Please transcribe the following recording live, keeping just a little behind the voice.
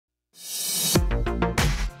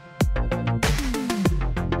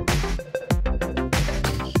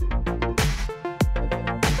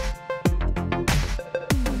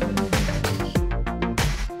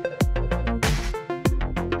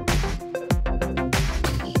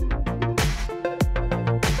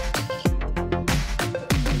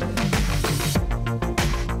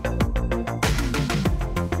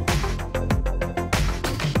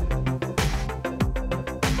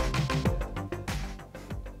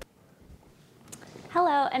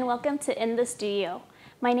Hello and welcome to In the Studio.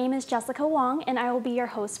 My name is Jessica Wong and I will be your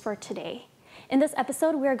host for today. In this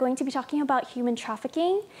episode, we are going to be talking about human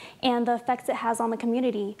trafficking and the effects it has on the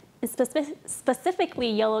community, specifically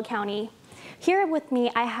Yolo County. Here with me,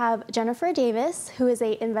 I have Jennifer Davis, who is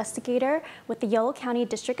an investigator with the Yolo County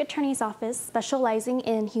District Attorney's Office specializing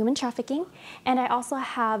in human trafficking. And I also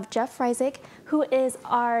have Jeff Reisig, who is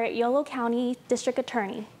our Yolo County District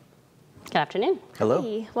Attorney. Good afternoon. Hello.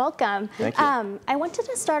 Hey, welcome. Thank you. I wanted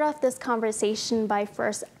to start off this conversation by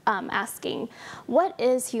first asking, what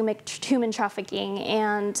is human trafficking,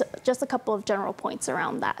 and just a couple of general points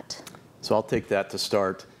around that. So I'll take that to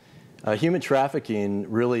start. Human trafficking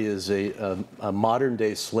really is a modern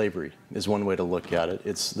day slavery is one way to look at it.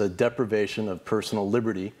 It's the deprivation of personal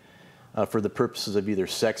liberty for the purposes of either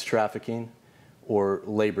sex trafficking or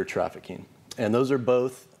labor trafficking. And those are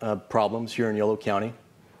both problems here in Yolo County.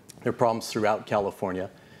 They're problems throughout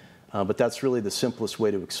California, but that's really the simplest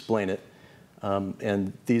way to explain it.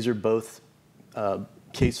 And these are both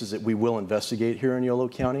cases that we will investigate here in Yolo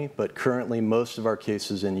County, but currently most of our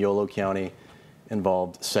cases in Yolo County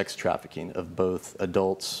involved sex trafficking of both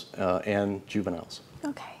adults and juveniles.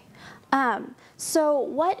 Okay. So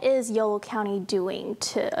what is Yolo County doing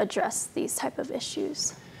to address these type of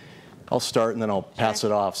issues? I'll start and then I'll pass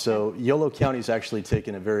it off. So Yolo County's actually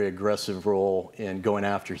taken a very aggressive role in going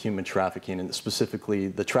after human trafficking, and specifically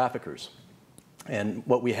the traffickers. And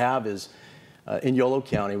what we have is, in Yolo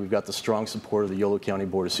County, we've got the strong support of the Yolo County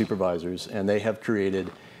Board of Supervisors, and they have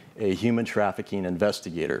created a human trafficking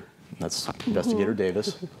investigator. That's Investigator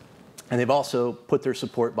Davis. And they've also put their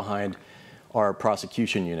support behind our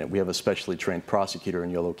prosecution unit. We have a specially trained prosecutor in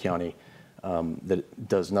Yolo County that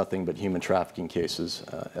does nothing but human trafficking cases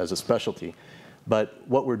as a specialty. But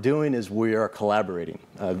what we're doing is we are collaborating.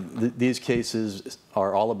 These cases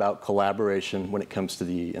are all about collaboration when it comes to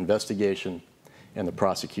the investigation and the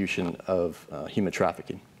prosecution of human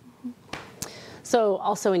trafficking. So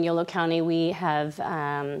also in Yolo County, we have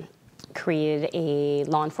created a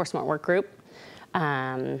law enforcement work group.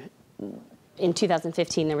 In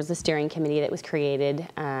 2015, there was a steering committee that was created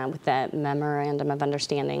with the Memorandum of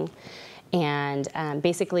Understanding. And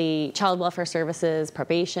basically, Child Welfare Services,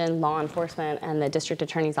 probation, law enforcement, and the District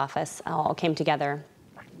Attorney's Office all came together,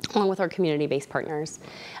 along with our community-based partners,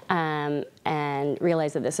 and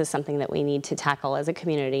realized that this is something that we need to tackle as a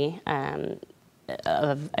community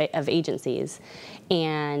of agencies.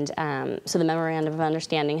 And so the Memorandum of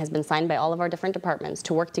Understanding has been signed by all of our different departments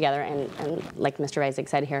to work together and like Mr. Reisig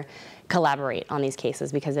said here, collaborate on these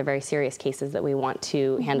cases because they're very serious cases that we want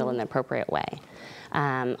to handle in the appropriate way.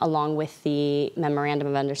 Along with the Memorandum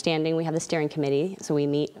of Understanding, we have the steering committee, so we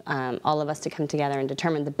meet all of us to come together and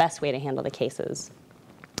determine the best way to handle the cases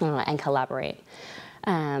and collaborate.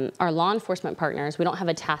 Our law enforcement partners, we don't have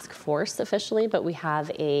a task force officially, but we have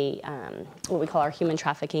a what we call our Human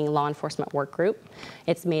Trafficking Law Enforcement Work Group.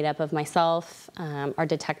 It's made up of myself, our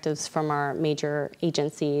detectives from our major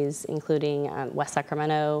agencies, including West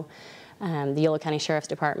Sacramento, the Yolo County Sheriff's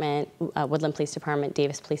Department, Woodland Police Department,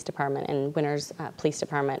 Davis Police Department, and Winters Police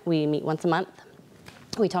Department. We meet once a month.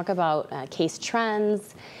 We talk about case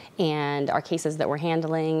trends and our cases that we're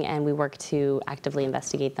handling, and we work to actively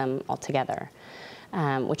investigate them all together,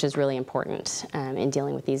 which is really important in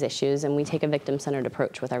dealing with these issues. And we take a victim-centered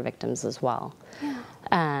approach with our victims as well.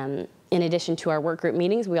 Yeah. In addition to our work group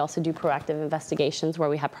meetings, we also do proactive investigations where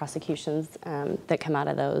we have prosecutions that come out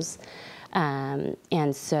of those.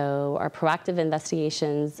 And so our proactive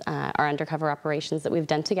investigations are undercover operations that we've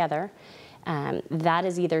done together. That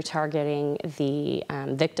is either targeting the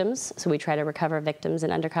victims, so we try to recover victims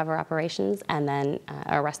in undercover operations and then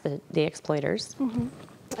arrest the exploiters.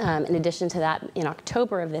 In addition to that, in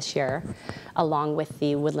October of this year, along with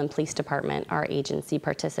the Woodland Police Department, our agency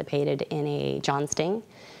participated in a John Sting,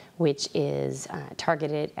 which is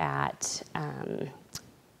targeted at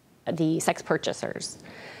the sex purchasers.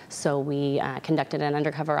 So we conducted an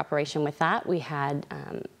undercover operation with that. We had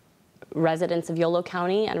residents of Yolo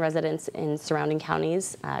County and residents in surrounding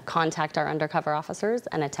counties contact our undercover officers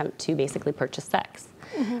and attempt to basically purchase sex.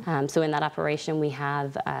 So in that operation, we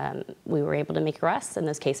were able to make arrests, and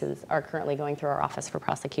those cases are currently going through our office for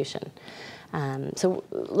prosecution. So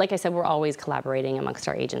like I said, we're always collaborating amongst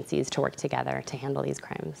our agencies to work together to handle these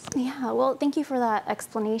crimes. Yeah, well, thank you for that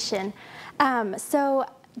explanation. So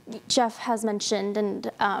Jeff has mentioned,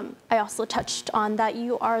 and I also touched on, that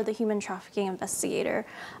you are the human trafficking investigator.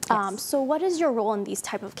 Yes. So what is your role in these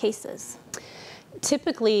type of cases?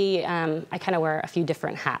 Typically, I kind of wear a few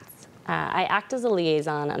different hats. I act as a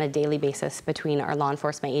liaison on a daily basis between our law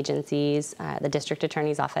enforcement agencies, the district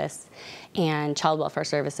attorney's office, and child welfare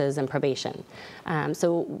services and probation.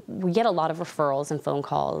 So we get a lot of referrals and phone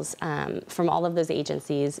calls from all of those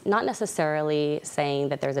agencies, not necessarily saying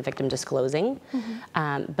that there's a victim disclosing,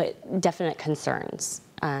 but definite concerns.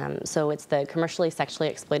 So it's the commercially sexually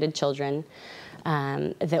exploited children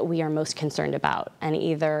that we are most concerned about. And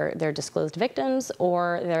either they're disclosed victims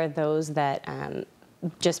or they're those that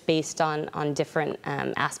just based on different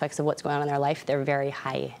aspects of what's going on in their life, they're very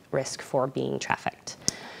high risk for being trafficked.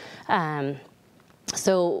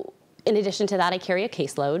 So in addition to that, I carry a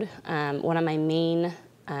caseload. One of my main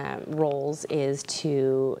roles is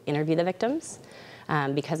to interview the victims.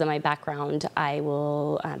 Because of my background, I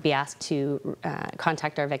will be asked to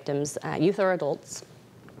contact our victims, youth or adults,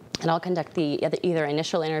 and I'll conduct the either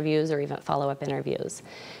initial interviews or even follow-up interviews.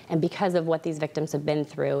 And because of what these victims have been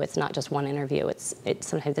through, it's not just one interview.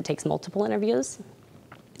 Sometimes it takes multiple interviews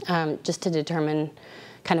just to determine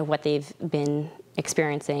kind of what they've been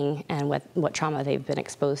experiencing and what trauma they've been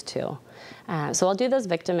exposed to. So I'll do those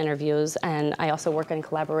victim interviews, and I also work in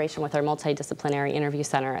collaboration with our multidisciplinary interview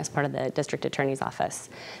center as part of the district attorney's office.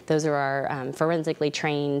 Those are our forensically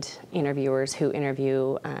trained interviewers who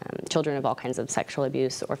interview children of all kinds of sexual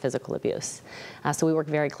abuse or physical abuse. So we work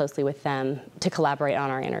very closely with them to collaborate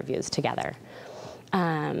on our interviews together.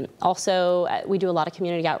 Also, we do a lot of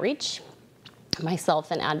community outreach.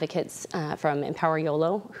 Myself and advocates from Empower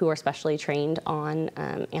Yolo, who are specially trained on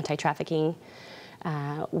anti-trafficking.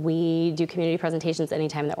 We do community presentations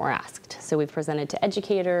anytime that we're asked. So we've presented to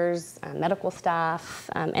educators, medical staff,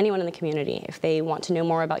 anyone in the community. If they want to know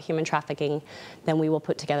more about human trafficking, then we will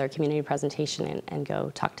put together a community presentation and go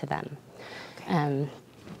talk to them. Okay. And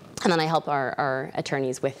then I help our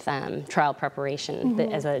attorneys with trial preparation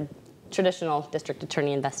as a traditional district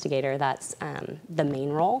attorney investigator. That's the main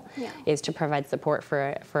role, is to provide support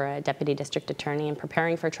for a deputy district attorney in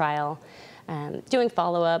preparing for trial, doing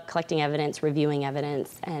follow-up, collecting evidence, reviewing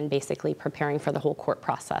evidence, and basically preparing for the whole court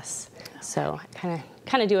process. So kind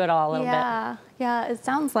of do it all a little bit. Yeah, it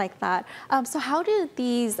sounds like that. So how do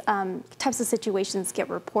these types of situations get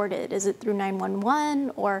reported? Is it through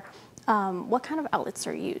 911, or what kind of outlets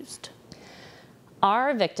are used?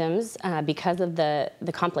 Our victims, because of the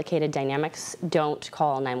complicated dynamics, don't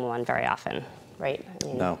call 911 very often, right? I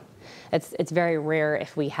mean, no. It's very rare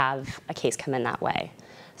if we have a case come in that way.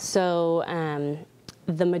 So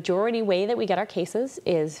the majority way that we get our cases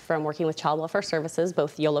is from working with child welfare services,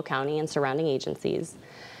 both Yolo County and surrounding agencies.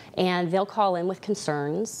 And they'll call in with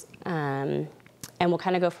concerns, and we'll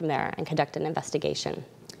kind of go from there and conduct an investigation.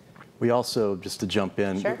 We also, just to jump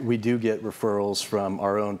in, Sure. we do get referrals from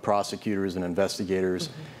our own prosecutors and investigators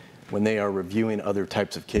when they are reviewing other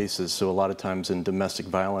types of cases. So a lot of times in domestic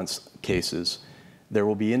violence cases, there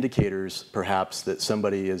will be indicators, perhaps, that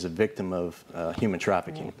somebody is a victim of human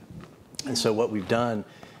trafficking. And so what we've done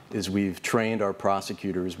is we've trained our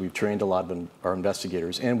prosecutors, we've trained a lot of our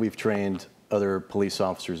investigators, and we've trained other police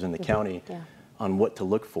officers in the county on what to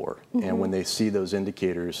look for. And when they see those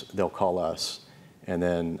indicators, they'll call us, and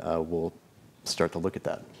then we'll start to look at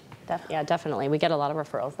that. Yeah, definitely. We get a lot of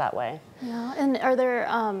referrals that way. Yeah, and are there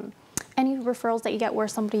any referrals that you get where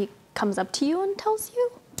somebody comes up to you and tells you?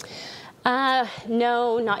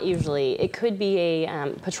 No, not usually. It could be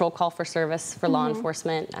a patrol call for service for law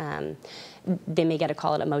enforcement. They may get a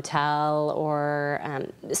call at a motel or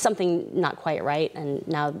something not quite right, and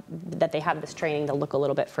now that they have this training, they'll look a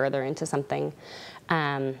little bit further into something.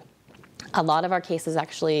 A lot of our cases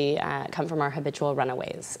actually come from our habitual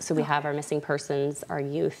runaways. So we have our missing persons, our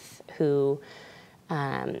youth who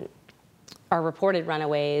are reported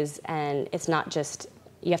runaways, and it's not just,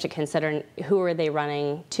 you have to consider who are they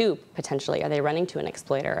running to potentially. Are they running to an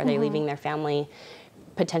exploiter? Are they leaving their family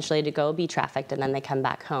potentially to go be trafficked and then they come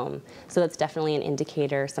back home? So that's definitely an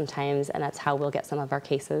indicator sometimes, and that's how we'll get some of our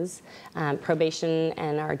cases. Probation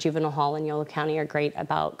and our juvenile hall in Yolo County are great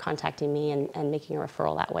about contacting me and making a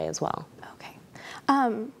referral that way as well. Okay.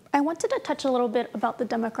 I wanted to touch a little bit about the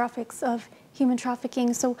demographics of human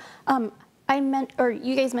trafficking. So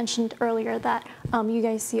you guys mentioned earlier that you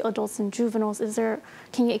guys see adults and juveniles.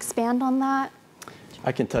 Can you expand on that?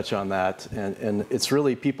 I can touch on that, and it's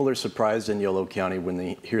really, people are surprised in Yolo County when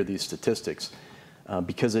they hear these statistics,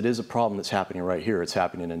 because it is a problem that's happening right here. It's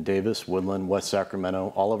happening in Davis, Woodland, West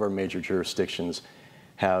Sacramento. All of our major jurisdictions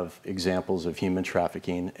have examples of human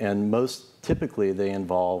trafficking, and most typically they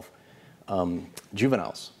involve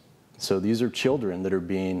juveniles. So these are children that are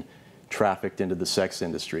being trafficked into the sex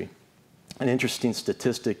industry. An interesting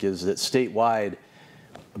statistic is that statewide,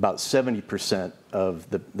 about 70% of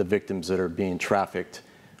the victims that are being trafficked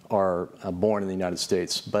are born in the United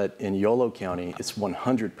States, but in Yolo County, it's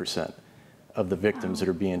 100% of the victims that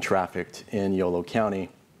are being trafficked in Yolo County,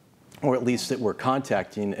 or at least that we're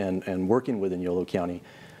contacting and working with in Yolo County,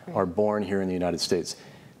 are born here in the United States.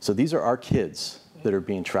 So these are our kids that are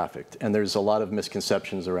being trafficked, and there's a lot of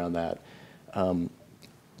misconceptions around that.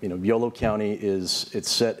 You know, Yolo County it's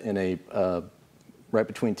set in a right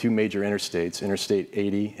between two major interstates, Interstate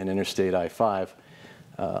 80 and Interstate I-5,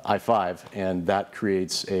 and that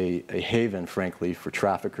creates a haven, frankly, for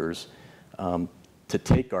traffickers to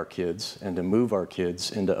take our kids and to move our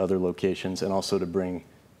kids into other locations, and also to bring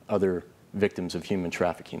other victims of human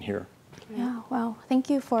trafficking here. Yeah, wow. Thank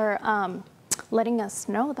you for letting us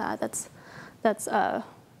know that. That's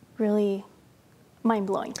really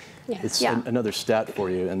mind-blowing. It's another stat for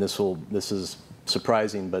you, and this is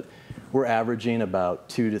surprising, but we're averaging about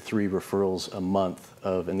 2 to 3 referrals a month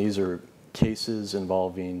and these are cases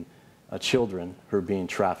involving children who are being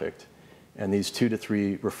trafficked. And these 2 to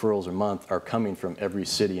 3 referrals a month are coming from every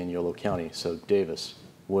city in Yolo County, so Davis,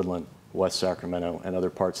 Woodland, West Sacramento, and other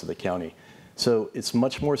parts of the county. So it's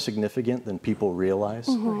much more significant than people realize.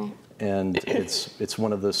 And it's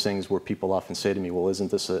one of those things where people often say to me, well,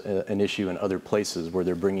 isn't this an issue in other places where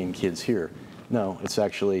they're bringing kids here? No, it's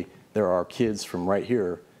actually, there are kids from right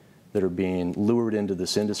here that are being lured into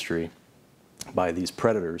this industry by these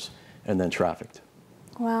predators and then trafficked.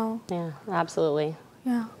 Wow. Yeah, absolutely.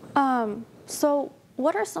 Yeah. So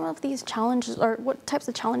what are some of these challenges, or what types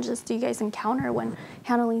of challenges do you guys encounter when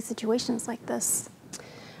handling situations like this?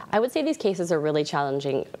 I would say these cases are really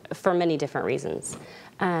challenging for many different reasons.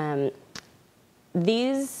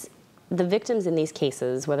 The victims in these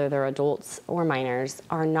cases, whether they're adults or minors,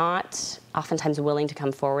 are not oftentimes willing to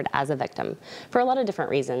come forward as a victim for a lot of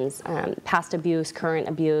different reasons. Past abuse, current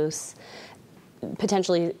abuse,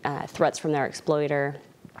 potentially threats from their exploiter.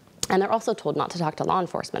 And they're also told not to talk to law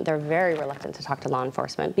enforcement. They're very reluctant to talk to law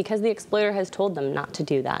enforcement because the exploiter has told them not to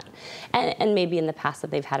do that. And maybe in the past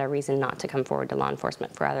that they've had a reason not to come forward to law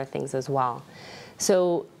enforcement for other things as well.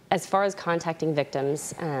 So as far as contacting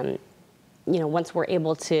victims, you know, once we're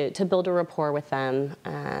able to build a rapport with them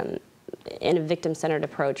in a victim-centered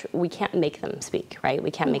approach, we can't make them speak, right?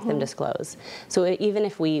 We can't make them disclose. So even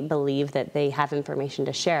if we believe that they have information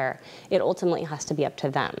to share, it ultimately has to be up to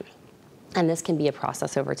them. And this can be a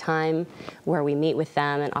process over time where we meet with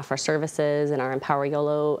them and offer services, and our Empower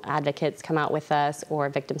Yolo advocates come out with us, or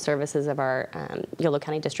victim services of our Yolo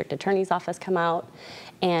County District Attorney's Office come out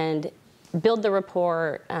and build the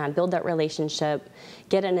rapport, build that relationship,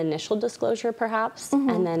 get an initial disclosure perhaps,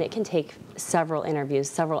 and then it can take several interviews,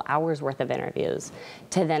 several hours worth of interviews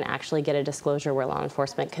to then actually get a disclosure where law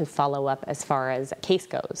enforcement can follow up as far as a case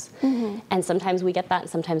goes. And sometimes we get that and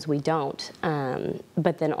sometimes we don't.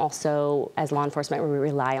 But then also as law enforcement, we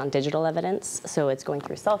rely on digital evidence. So it's going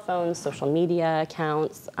through cell phones, social media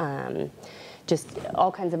accounts, just all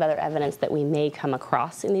kinds of other evidence that we may come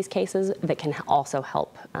across in these cases that can also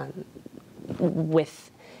help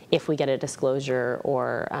with if we get a disclosure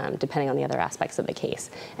or depending on the other aspects of the case.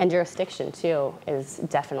 And jurisdiction too is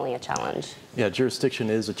definitely a challenge. Yeah, jurisdiction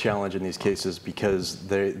is a challenge in these cases because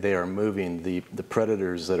they are moving, the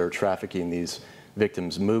predators that are trafficking these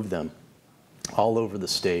victims move them all over the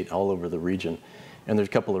state, all over the region. And there's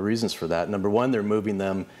a couple of reasons for that. Number one, they're moving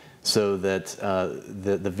them so that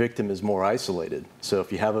the victim is more isolated. So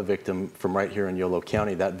if you have a victim from right here in Yolo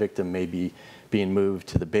County, that victim may be being moved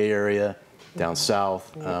to the Bay Area, down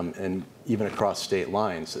south, and even across state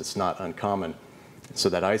lines. It's not uncommon. So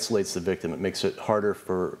that isolates the victim. It makes it harder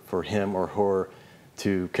for him or her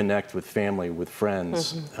to connect with family, with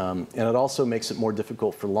friends. And it also makes it more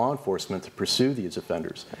difficult for law enforcement to pursue these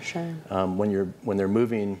offenders. For sure. When they're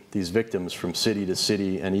moving these victims from city to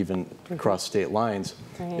city and even across state lines,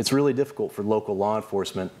 it's really difficult for local law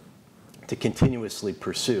enforcement to continuously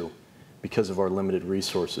pursue because of our limited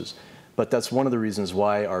resources. But that's one of the reasons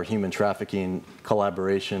why our human trafficking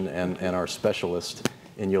collaboration and our specialist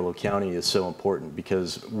in Yolo County is so important,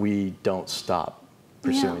 because we don't stop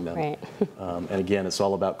pursuing them. Right. And again, it's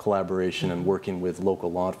all about collaboration and working with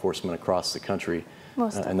local law enforcement across the country.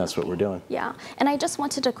 And that's what we're doing. Yeah, and I just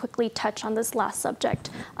wanted to quickly touch on this last subject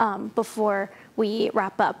before we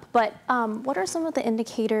wrap up. But what are some of the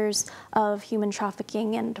indicators of human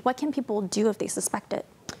trafficking, and what can people do if they suspect it?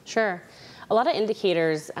 Sure. A lot of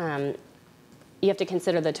indicators you have to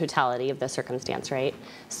consider the totality of the circumstance, right?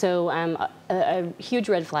 So a huge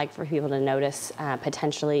red flag for people to notice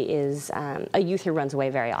potentially is a youth who runs away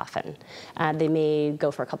very often. They may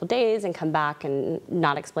go for a couple days and come back and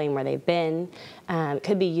not explain where they've been. It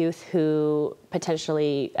could be youth who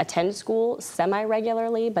potentially attend school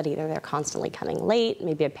semi-regularly, but either they're constantly coming late,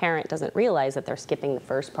 maybe a parent doesn't realize that they're skipping the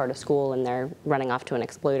first part of school and they're running off to an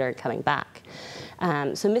exploiter and coming back.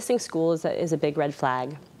 So missing school is a big red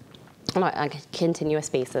flag on a continuous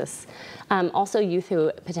basis. Also youth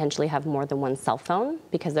who potentially have more than one cell phone,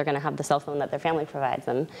 because they're going to have the cell phone that their family provides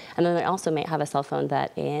them, and then they also may have a cell phone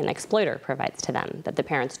that an exploiter provides to them that the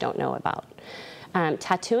parents don't know about.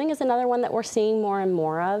 Tattooing is another one that we're seeing more and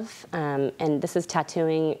more of, and this is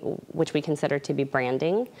tattooing which we consider to be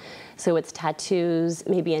branding. So it's tattoos,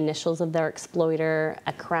 maybe initials of their exploiter,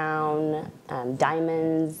 a crown,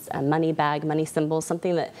 diamonds, a money bag, money symbols,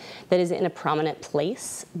 something that is in a prominent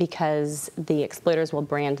place because the exploiters will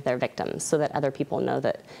brand their victims so that other people know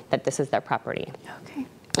that this is their property. Okay.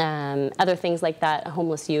 Other things like that, a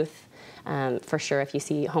homeless youth. For sure, if you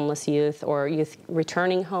see homeless youth or youth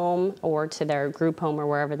returning home or to their group home or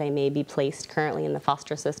wherever they may be placed currently in the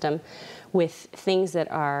foster system with things that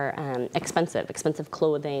are expensive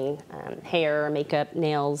clothing, hair, makeup,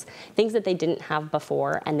 nails, things that they didn't have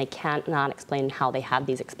before, and they cannot explain how they have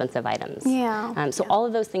these expensive items. Yeah. So all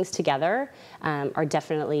of those things together are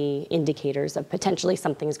definitely indicators of potentially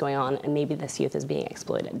something's going on and maybe this youth is being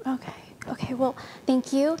exploited. Okay. Okay, well,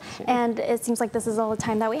 thank you. Sure. And it seems like this is all the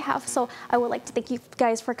time that we have. So I would like to thank you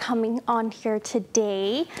guys for coming on here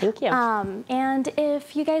today. Thank you. And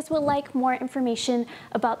if you guys would like more information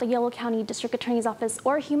about the Yolo County District Attorney's Office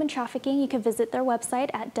or human trafficking, you can visit their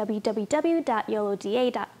website at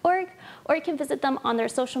www.yoloda.org, or you can visit them on their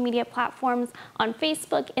social media platforms on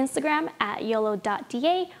Facebook, Instagram at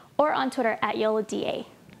yolo.da, or on Twitter at yoloda.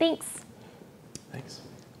 Thanks. Thanks.